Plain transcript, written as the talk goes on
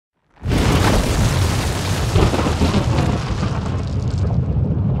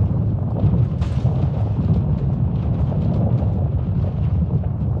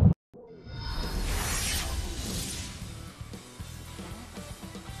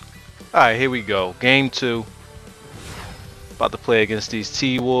Alright, here we go. Game 2. About to play against these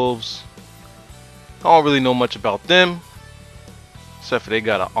T-Wolves. I don't really know much about them, except for they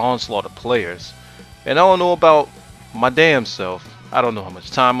got an onslaught of players. And I don't know about my damn self. I don't know how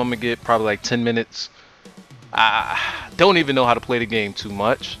much time I'm going to get. Probably like 10 minutes. I don't even know how to play the game too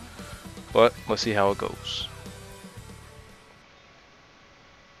much. But let's see how it goes.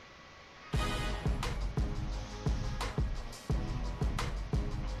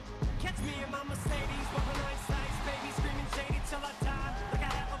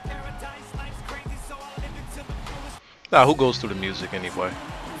 Nah, who goes through the music anyway?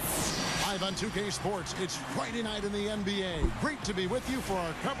 Live on 2K Sports, it's Friday night in the NBA. Great to be with you for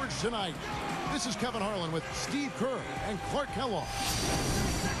our coverage tonight. This is Kevin Harlan with Steve Kerr and Clark Kellogg.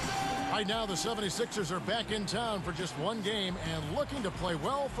 Right now, the 76ers are back in town for just one game and looking to play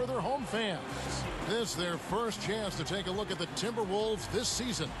well for their home fans. This is their first chance to take a look at the Timberwolves this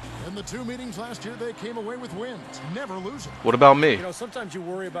season. In the 2 meetings last year, they came away with wins, never losing. What about me? You know, sometimes you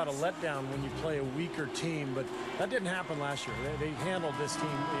worry about a letdown when you play a weaker team, but that didn't happen last year. They handled this team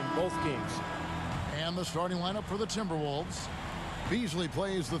in both games. And the starting lineup for the Timberwolves. Beasley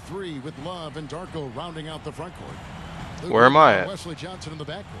plays the 3 with Love and Darko rounding out the front court. Where am I at? Wesley Johnson in the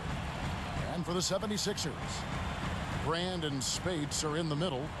backcourt. And for the 76ers, Brand and Spates are in the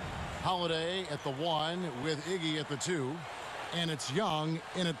middle. Holiday at the 1 with Iggy at the 2. And it's Young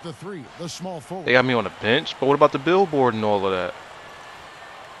in at the 3, the small forward. They got me on the bench, but what about the billboard and all of that?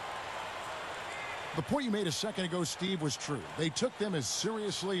 The point you made a second ago, Steve, was true. They took them as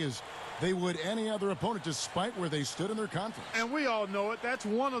seriously as they would any other opponent, despite where they stood in their conference. And we all know it. That's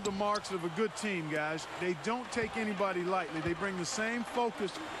one of the marks of a good team, guys. They don't take anybody lightly. They bring the same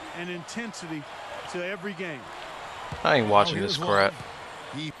focus and intensity to every game. I ain't watching this crap.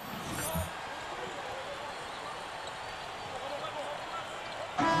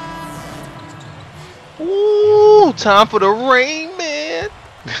 Ooh, time for the Rainman.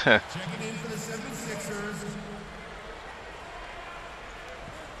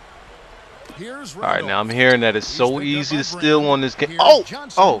 All right, now I'm hearing that it's so easy to steal on this game. Oh,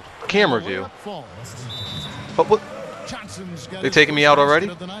 camera view. But what? They taking me out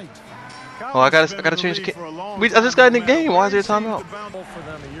already? Oh, I gotta change the game. I just got in the game. Why is there a timeout? For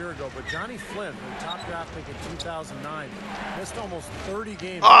them a year ago, but Johnny Flynn, the top draft pick in 2009, missed almost 30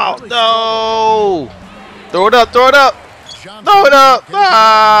 games. Oh no! Throw it up! Throw it up! Throw it up!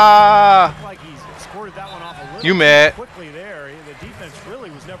 Ah! You mad?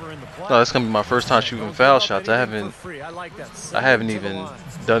 No, that's gonna be my first time shooting foul shots. I haven't even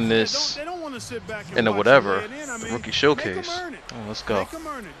done this in the whatever rookie showcase. Oh, let's go.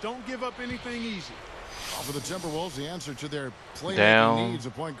 Don't give up anything easy. For the Timberwolves, the answer to their down, needs,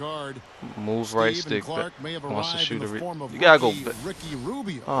 a point guard, move right stick, wants to shoot a. You gotta go.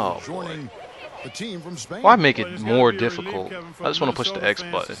 Oh boy. The team from Spain. Why make it more difficult? I just want to push the X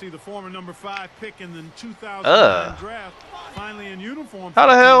button. How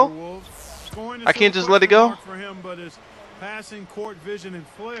the hell? I can't just let it go? Passing, court vision, and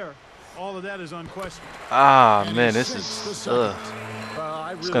flair, all of that is unquestioned. Ah, man, this is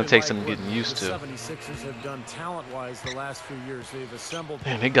it's gonna take some getting used to. 76ers have done talent-wise the last few years. They've assembled.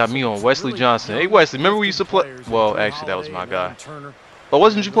 Man, they got me on Wesley Johnson. Hey, Wesley, remember we used to play? Well, actually, that was my guy. But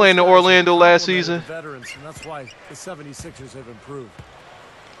wasn't you playing in Orlando last season? Veterans, and that's why the 76ers have improved.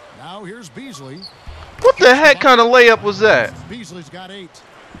 Now here's Beasley. What the heck kind of layup was that? Beasley's got 8.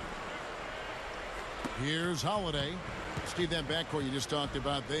 Here's Holiday. Steve, that backcourt you just talked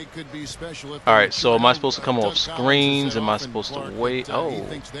about, they could be special. All right, so am I supposed to come off screens? Am I supposed to wait? He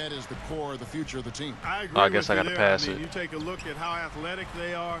thinks that is the core of the future of the team. I guess I got to pass it. You take a look at how athletic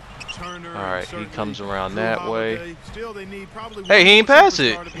they are. Turner. All right, he comes around that way. Still, they need probably hey, he ain't pass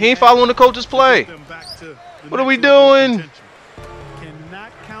it. He ain't following the coach's play. What are we doing?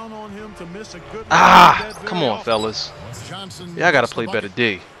 Cannot count on him to miss a good come on, fellas. Yeah, I got to play better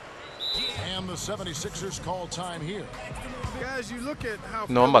D. And the 76ers call time here. Guys, you look at how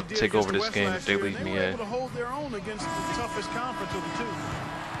no, I'm about to take over this game if they leave me in. Able to hold their own against the toughest conference of the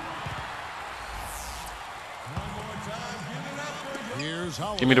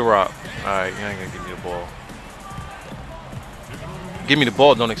two. Give me the rock. All right, you ain't gonna give me the ball. Give me the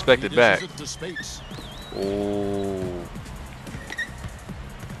ball, don't expect it back. Oh.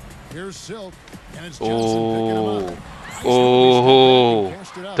 Here's Silk, and it's oh. Oh,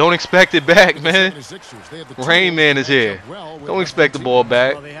 don't expect it back, man. Rainman is here. Don't expect the ball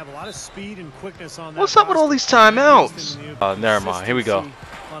back. What's up with all these timeouts? Never mind. Here we go.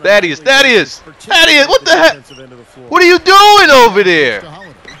 Thaddeus, what the heck? What are you doing over there?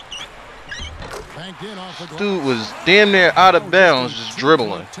 Dude was damn near out of bounds, just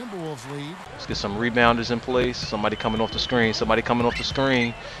dribbling. Let's get some rebounders in place. Somebody coming off the screen. Somebody coming off the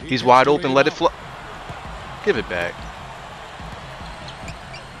screen. He's wide open. Let it flow. Give it back.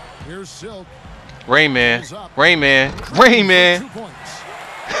 Rainman. Rainman. Rainman.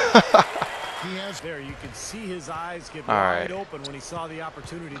 There, you can see his eyes get All right. wide open when he saw the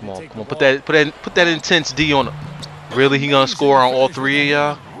opportunity Come to on, take come on. the Put that intense D on him. Really, he gonna score on all three of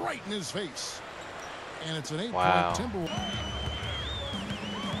y'all? Right in his face. And it's an 8-point Wow. Timberwolves.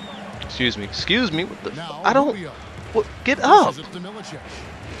 Excuse me. Excuse me. What the? Now, I don't. Rubio. What? Get up. Passes it to Milicic.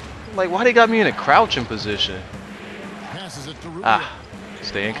 Like, why they got me in a crouching position? Passes it to Rubio. Ah,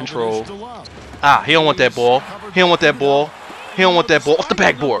 stay in control. To Love. Ah, he don't want that ball. He don't want that ball. He don't want that ball. Off the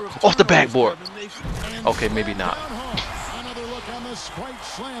backboard. Off the backboard. Okay, maybe not. Another look on the Sprite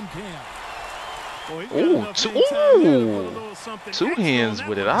Slam Cam. Ooh, two hands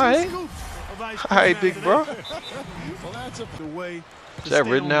with it. All right. All right, big bro. Well, that's a Is that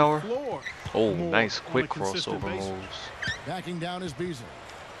Ridenour? Oh, nice quick crossover moves. backing down is Beasley.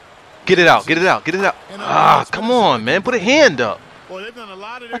 Get it out. Get it out. Get it out. Ah, come on, man. Put a hand up.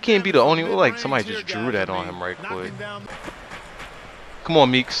 I can't be the only one. Like, somebody just drew that on him right quick. Come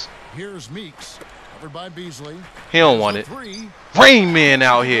on, Meeks. Here's Meeks, covered by Beasley. He don't want it. Three. Rainman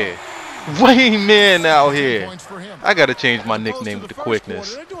out here. Rainman out here. Points for him. I gotta change my nickname with the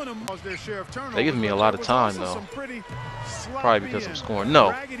quickness. They give me a lot of time though. Probably because I'm scoring.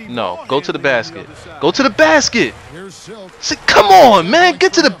 No, no. Go to the basket. Go to the basket. Here's Silk, See, come on, man.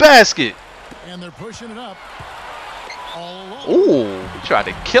 Get to the basket. and they're pushing it up. All alone. Ooh, he tried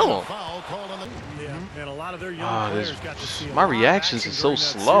to kill him. Foul called on the And a lot of their young Ah, players got to see a my lot of reactions action are so during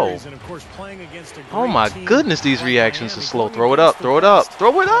that slow. series, and of course, playing against a Oh great my team goodness, these like reactions are Miami, slow. going Throw it up. against Throw it the up. best,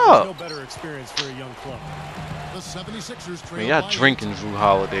 Throw it no up. better experience for a young club. The 76ers trail Man, y'all by drinking 8. Drew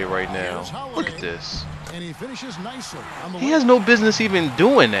Holiday right now. Look at this. And he finishes nicely on the He way. has no business even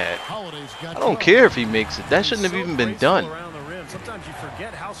doing that. Holiday's got I don't 12. care if he makes it. That shouldn't have So even been graceful done. around the rim. Sometimes you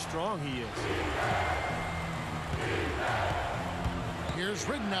forget how strong he is. Here's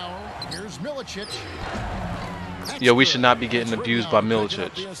Ridenour. Here's Milicic. That's Yo, we good. should not be getting That's abused by Ridenour picking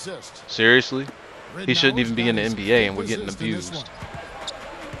up Milicic. the assist. Seriously? He shouldn't even be in the Ridenour's got NBA his and we're getting assist in this abused. one.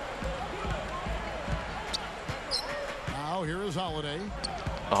 Now here is Holiday.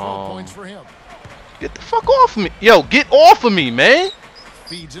 12 points for him. Get the fuck off of me. Yo, get off of me, man.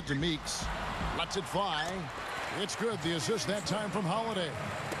 Feeds it to Meeks. Lets it fly. It's good. The assist that time from Holiday.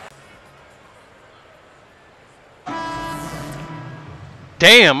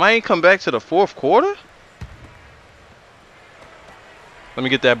 Damn, I ain't come back to the fourth quarter? Let me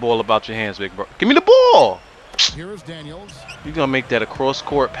get that ball about your hands, big bro. Give me the ball. Here is Daniels. You gonna make that a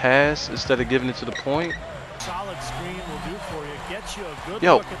cross-court pass instead of giving it to the point? Solid screen will do for you. Get you a good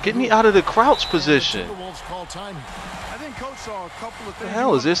Yo, look at get the me move. out of the crouch position. Timberwolves call time. I think coach saw a couple of The things.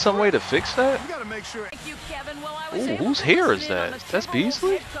 hell, is there some way to fix that? You got to make sure. Thank you, Kevin. Well, I was Ooh, able whose to hair listen is in on that? the That's Timberwolves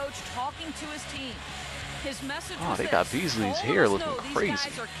Beasley? head coach talking to his team. His message Oh, was they got this: Beasley's all hair of us looking know these crazy.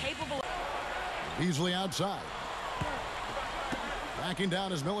 guys are capable. Beasley outside. Backing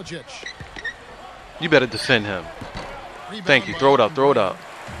down is Milicic. You better defend him. Rebound Thank you. by Throw it up. Iggy. Throw it up.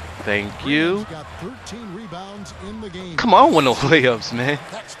 Thank you. He's got 13 rebounds in the game. Come on, I don't want no layups, man.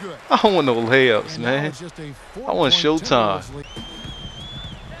 That's good. I don't want no layups, And now man. it's just a I want 4-point showtime. Timberwolves lead.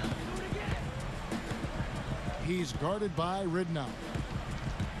 He's guarded by Ridenour.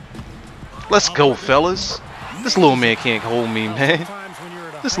 Let's go, fellas. This little man can't hold me, Well, man. sometimes when you're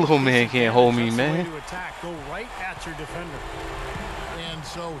at a This high little man pace can't hold me, advantage, that's the way man. to attack. Go right at your defender. And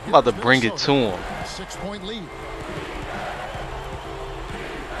so I'm about to here's bring it to Minnesota. him. 6-point lead.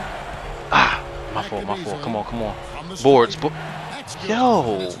 Ah, my fault, my fault. Come on, come on. From the Boards. stripe. That's good.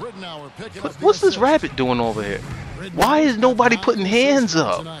 Yo. It's Ridenour picking up the What's this assist. rabbit doing over here? Ridenour's Why is got nobody 9 putting assists hands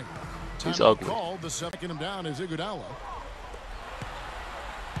up? tonight. He's Timeout ugly. called. The second him down is Iguodala.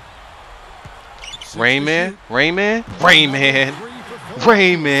 Rainman? Rainman? Rainman?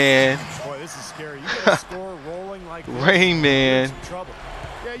 Rainman? Boy, this is scary. You get a score rolling like this, Rainman. you're in some trouble.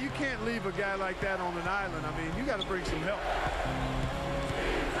 Yeah, you can't leave a guy like that on an island. I mean, you got to bring some help.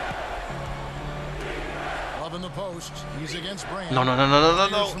 Love in the post. He's against Brand. No, no, no, no, no, no,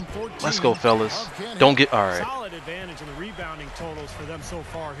 Players no. from 14 Let's go, fellas. of Canada. Don't get... All right. Solid advantage in the rebounding totals for them so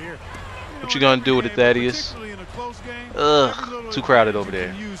far here. What you gonna do with it, Thaddeus? Ugh, too crowded over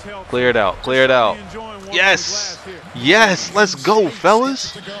there. Clear it out. Clear it out. Yes. Yes. Let's go,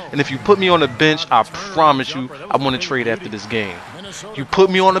 fellas. And if you put me on the bench, I promise you, I want to trade after this game. You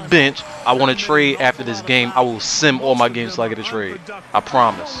put me on the bench, I want to trade after this game. I will sim all my games like I get a trade. I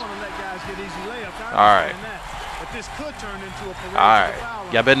promise. All right. But this could turn into a parade.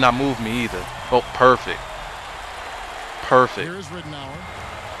 Alright. Y'all better not move me either. Oh, perfect. Perfect. Here's Ridenour.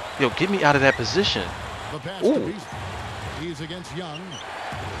 Yo, get me out of that position. The pass to Ooh. Beasley. He's against Young.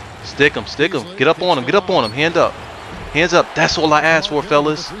 Stick him, stick him. Get up on him, get up on him. Hand up. Hands up. That's all I asked for,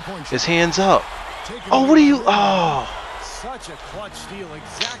 fellas. Is hands up. Oh, what are you? Oh. Such a clutch steal,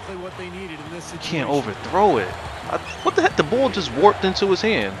 exactly what they needed in this situation. Can't overthrow it. What the heck? The ball just warped into his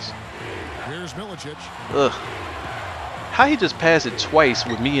hands. Here's Milicic. Ugh. How he just passed it twice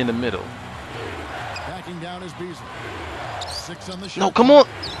with me in the middle? Backing down is Beasley. 6 on the shot. No, come on.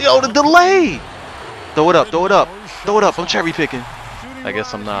 Yo, the delay. Throw it up, throw it up. Throw it up. I'm cherry picking. I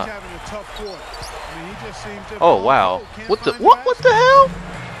guess I'm not. Oh, wow. What the hell?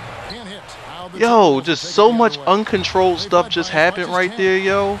 Can't hit. How the Yo, Timberwolves just take so the much other way. uncontrolled They've stuff led just by as happened much as right 10. there,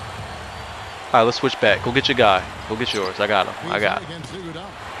 yo. All right, let's switch back. Go get your guy. Go get yours. I got him. I got him. Against Iguodala.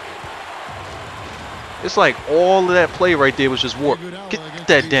 It's like all of that play right there was just warped. Iguodala Get against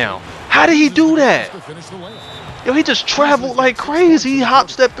that Beasley. down. How did he do that? To finish the layup. Yo, he just traveled like crazy. He hop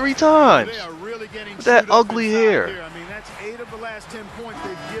stepped 3 times. They are really getting With that chewed up ugly inside hair. here. I mean, that's 8 of the last 10 points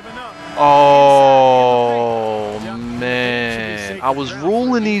they've given up. Oh, man. I was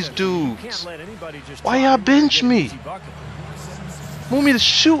ruling these dudes. Why y'all bench me? Move me to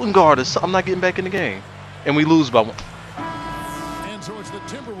shooting guard or something. I'm not getting back in the game. And we lose by 1. And so it's the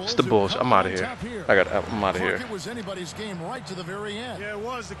Timberwolves It's the who bullshit. come I'm out on of here. top here. I'm out of here. It was anybody's game right to the very end. Yeah, it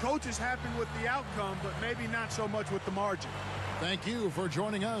was. The coach is happy with the outcome, but maybe not so much with the margin. Thank you for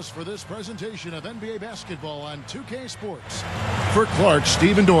joining us for this presentation of NBA basketball on 2K Sports. For Clark,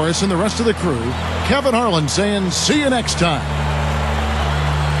 Stephen Doris, and the rest of the crew, Kevin Harlan saying see you next time.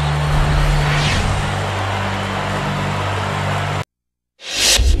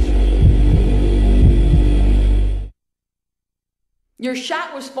 Your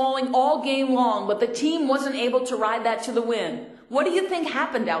shot was falling all game long, but the team wasn't able to ride that to the win. What do you think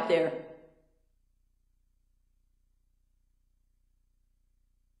happened out there?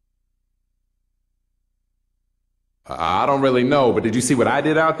 I don't really know, but did you see what I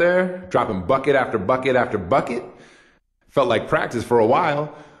did out there? Dropping bucket after bucket after bucket? Felt like practice for a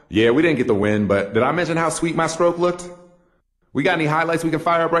while. Yeah, we didn't get the win, but did I mention how sweet my stroke looked? We got any highlights we can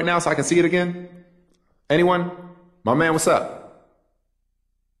fire up right now so I can see it again? Anyone? My man, what's up?